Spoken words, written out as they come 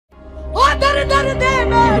और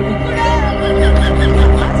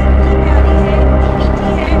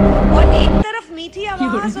एक तरफ मीठी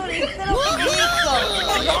आवाज और एक तरफ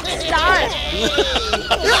रॉकस्टार।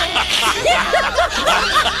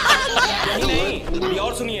 नहीं,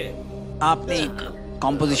 और सुनिए। आपने एक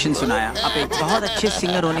कॉम्पोजिशन सुनाया, आप एक बहुत अच्छे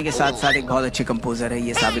सिंगर होने के साथ साथ एक बहुत अच्छे कंपोजर है,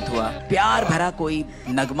 ये साबित हुआ। प्यार भरा कोई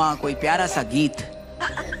नगमा, कोई प्यारा सा गीत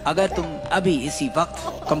अगर तुम अभी इसी वक्त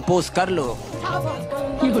कंपोज कर लो।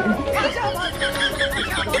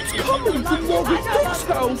 It's coming from Morgan Dick's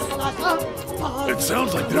house. It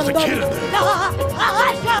sounds like there's a kid in there.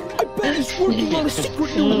 I bet he's working on a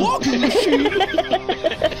secret new walking machine.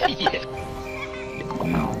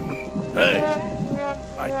 Hey,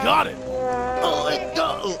 I got it.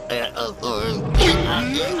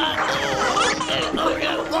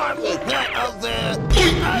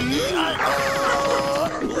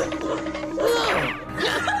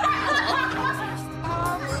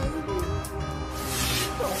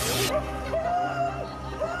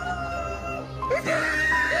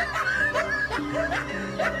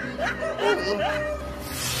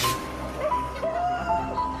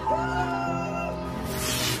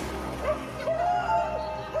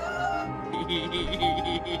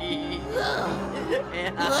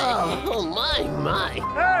 Oh my!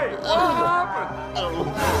 Hey, what happened? Oh,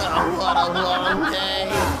 what a long day!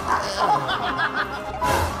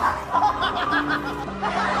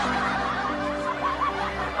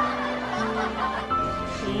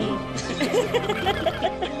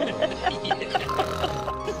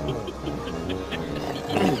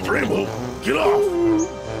 Rainbow, get off!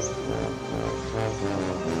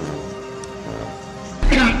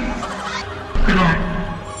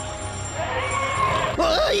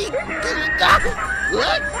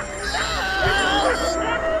 What?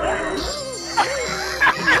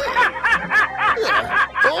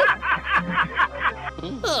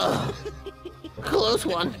 Oh, close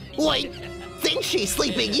one. Wait, think she's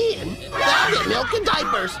sleeping in? I'll get milk and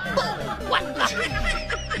diapers. What?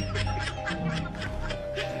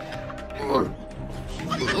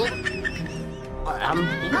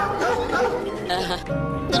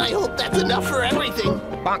 I hope that's enough for everything.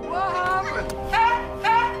 What happened?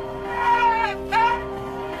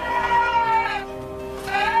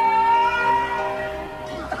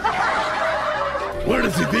 Where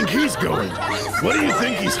does he think he's going? What do you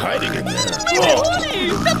think he's hiding in there? Oh.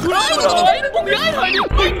 That's what I would hide! Only I hide in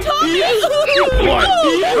my tummy! What?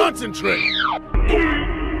 Concentrate!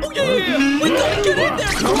 Oh yeah! We gotta get in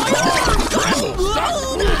there! Come on! Stop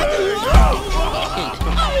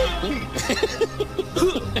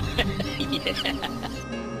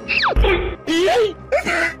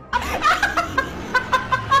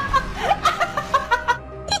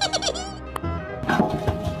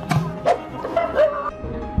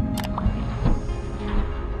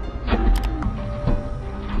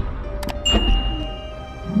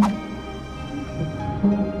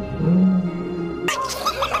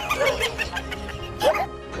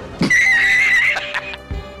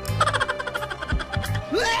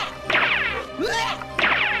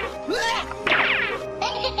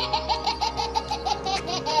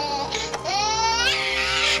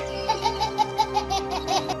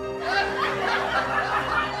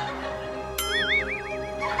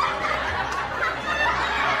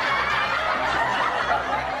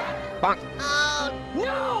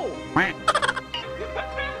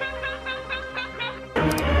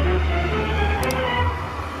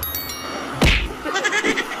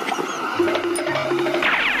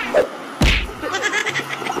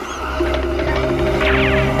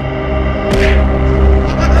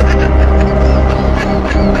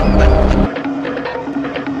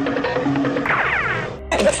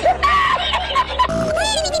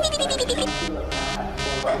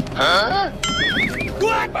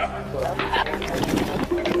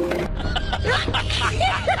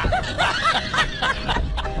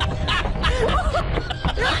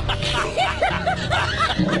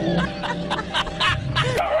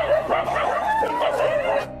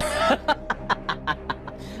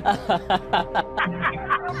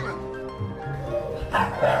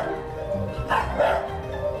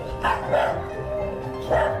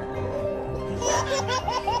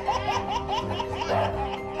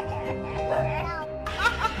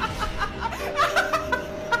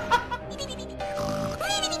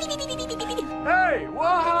Hey,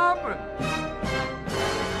 what happened?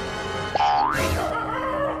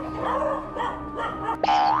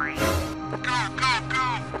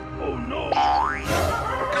 Oh no!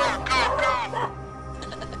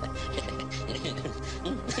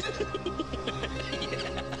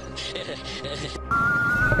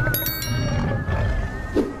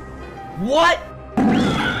 What?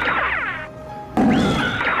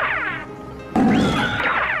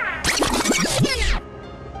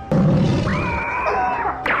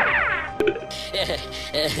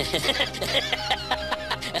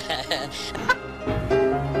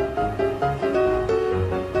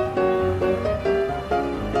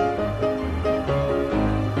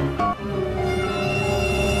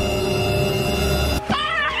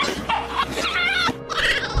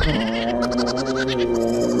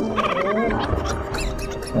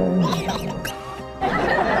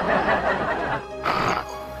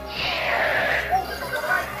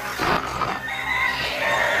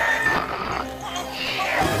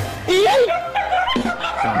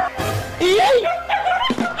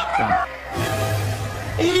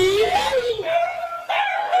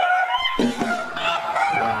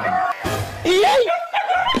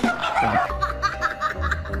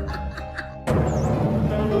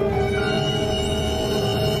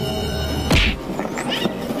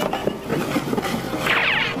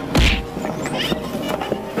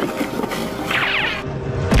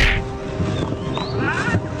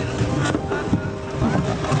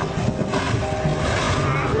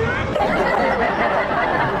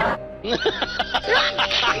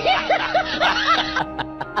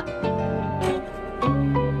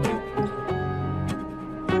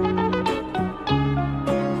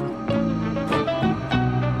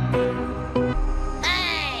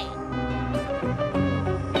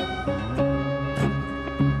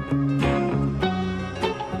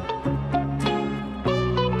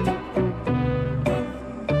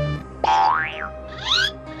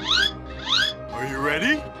 Are you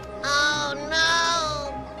ready? Oh no!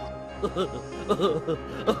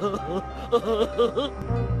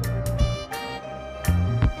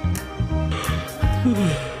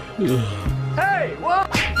 Hey, what?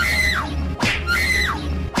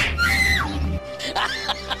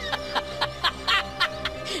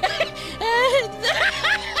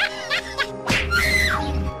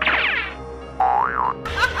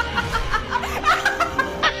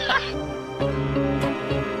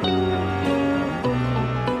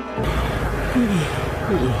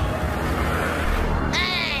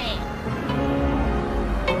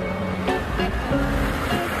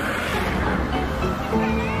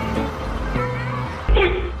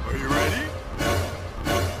 Are you ready?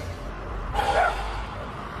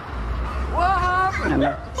 What happened?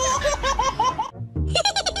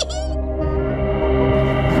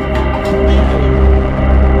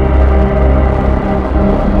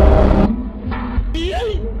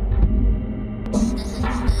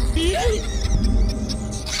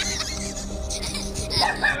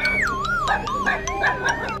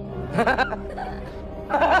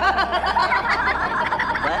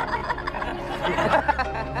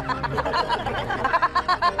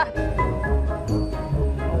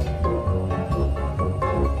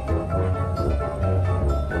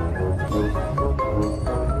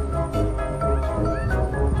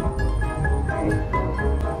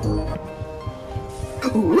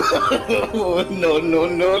 No, no,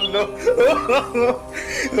 no, no.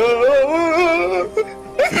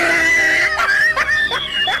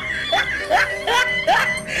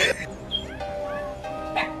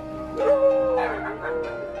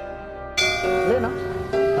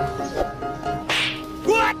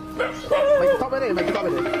 What?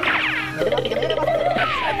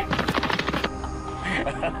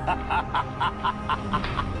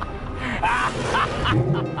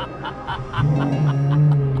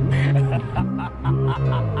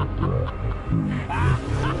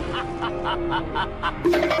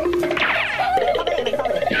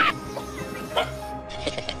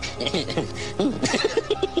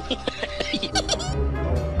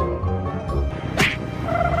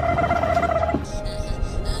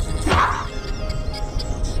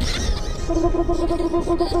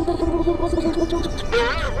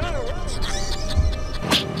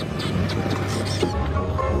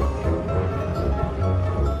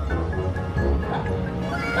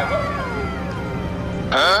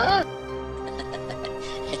 Huh?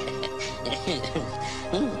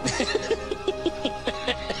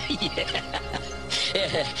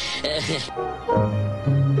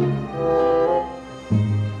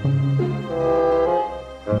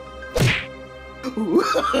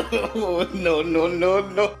 No, no, no,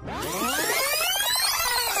 no.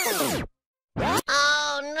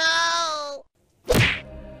 Oh no!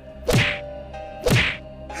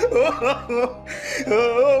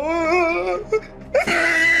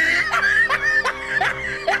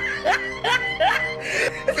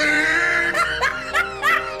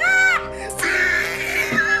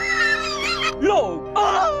 Look!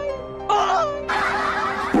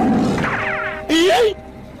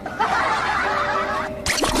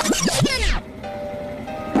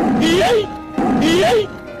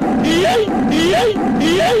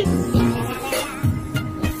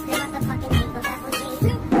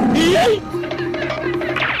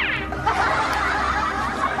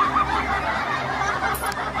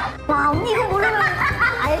 와, 언니 이거 모르면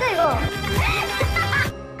알죠 이거?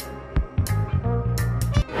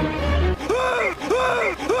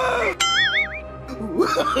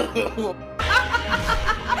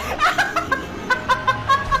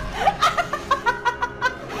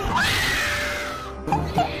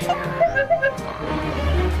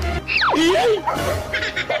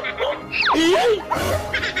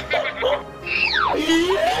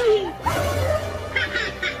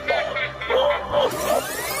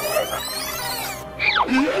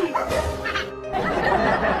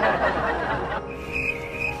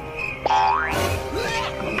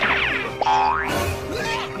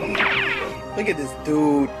 Look at this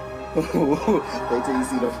dude. Wait till you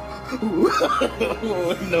see them.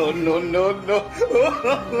 No, no, no, no.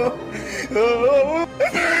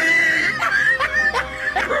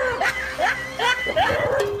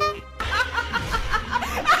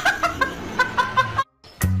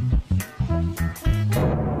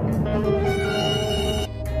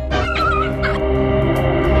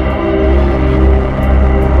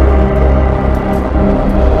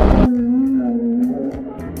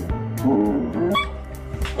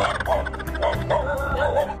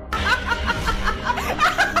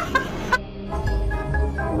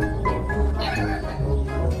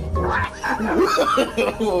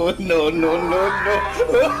 No, no, no, no.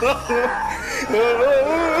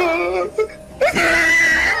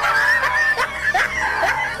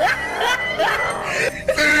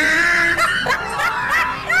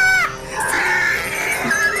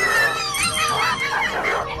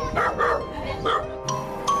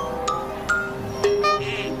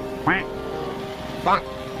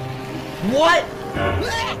 What?